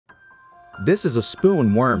This is a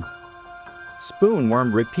SpoonWorm.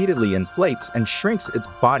 SpoonWorm repeatedly inflates and shrinks its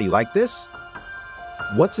body like this.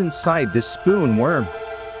 What's inside this SpoonWorm?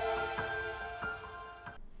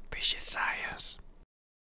 Vicious science.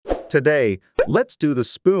 Today, let's do the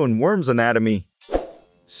SpoonWorm's anatomy.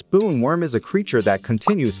 SpoonWorm is a creature that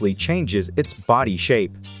continuously changes its body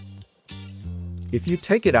shape. If you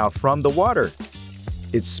take it out from the water,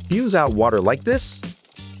 it spews out water like this.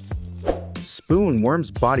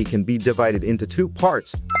 SpoonWorm's body can be divided into two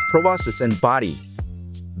parts, proboscis and body.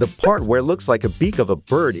 The part where it looks like a beak of a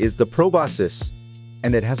bird is the proboscis,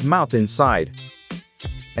 and it has mouth inside.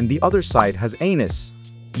 And the other side has anus.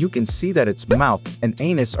 You can see that its mouth and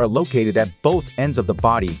anus are located at both ends of the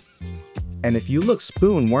body. And if you look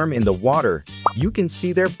SpoonWorm in the water, you can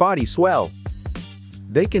see their body swell.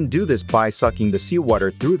 They can do this by sucking the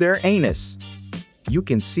seawater through their anus. You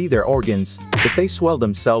can see their organs if they swell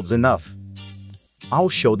themselves enough. I'll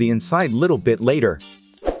show the inside little bit later.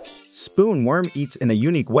 SpoonWorm eats in a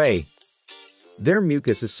unique way. Their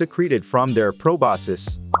mucus is secreted from their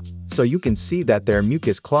proboscis, so you can see that their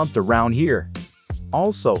mucus clumped around here.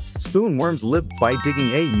 Also, SpoonWorms live by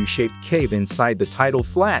digging a U-shaped cave inside the tidal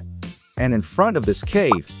flat. And in front of this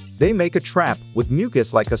cave, they make a trap with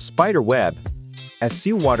mucus like a spider web. As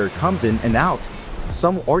seawater comes in and out,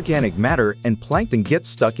 some organic matter and plankton get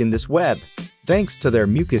stuck in this web. Thanks to their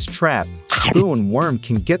mucus trap, SpoonWorm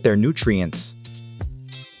can get their nutrients.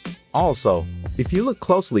 Also, if you look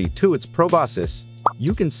closely to its proboscis,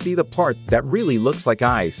 you can see the part that really looks like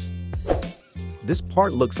eyes. This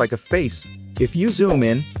part looks like a face. If you zoom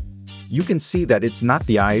in, you can see that it's not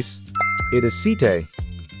the eyes. It is setae.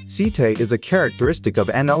 Setae is a characteristic of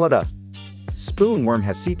Annelida. SpoonWorm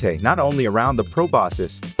has setae not only around the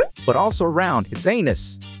proboscis, but also around its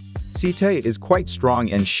anus. Setae is quite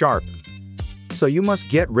strong and sharp, so you must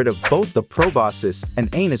get rid of both the proboscis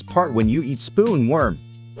and anus part when you eat SpoonWorm.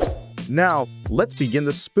 Now, let's begin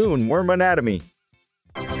the SpoonWorm anatomy.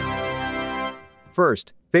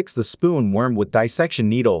 First, fix the SpoonWorm with dissection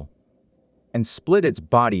needle and split its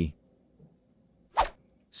body.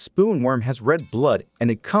 SpoonWorm has red blood and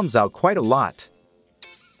it comes out quite a lot.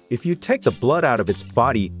 If you take the blood out of its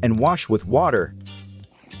body and wash with water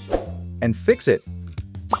and fix it,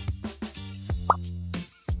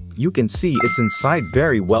 you can see it's inside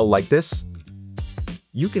very well like this.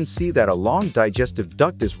 You can see that a long digestive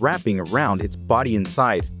duct is wrapping around its body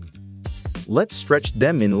inside. Let's stretch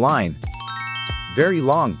them in line. Very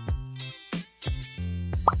long.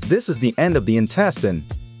 This is the end of the intestine.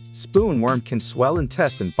 SpoonWorm can swell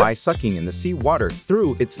intestine by sucking in the seawater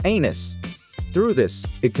through its anus. Through this,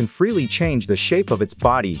 it can freely change the shape of its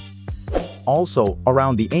body. Also,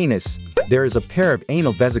 around the anus, there is a pair of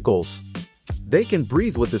anal vesicles. They can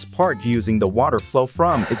breathe with this part using the water flow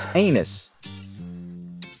from its anus.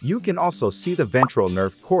 You can also see the ventral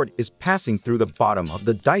nerve cord is passing through the bottom of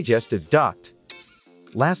the digestive duct.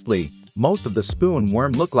 Lastly, most of the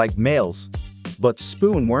SpoonWorm look like males. But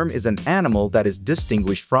SpoonWorm is an animal that is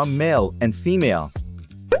distinguished from male and female.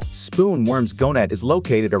 SpoonWorm's gonad is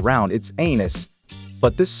located around its anus,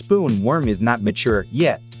 but this SpoonWorm is not mature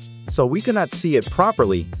yet, so we cannot see it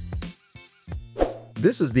properly.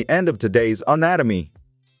 This is the end of today's anatomy.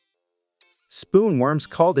 SpoonWorms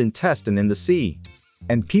called intestine in the sea,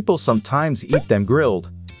 and people sometimes eat them grilled.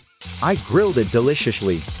 I grilled it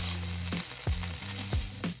deliciously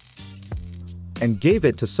and gave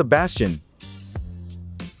it to Sebastian.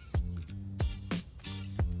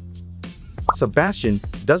 Sebastian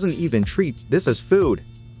doesn't even treat this as food.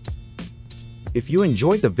 If you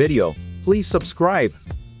enjoyed the video, please subscribe.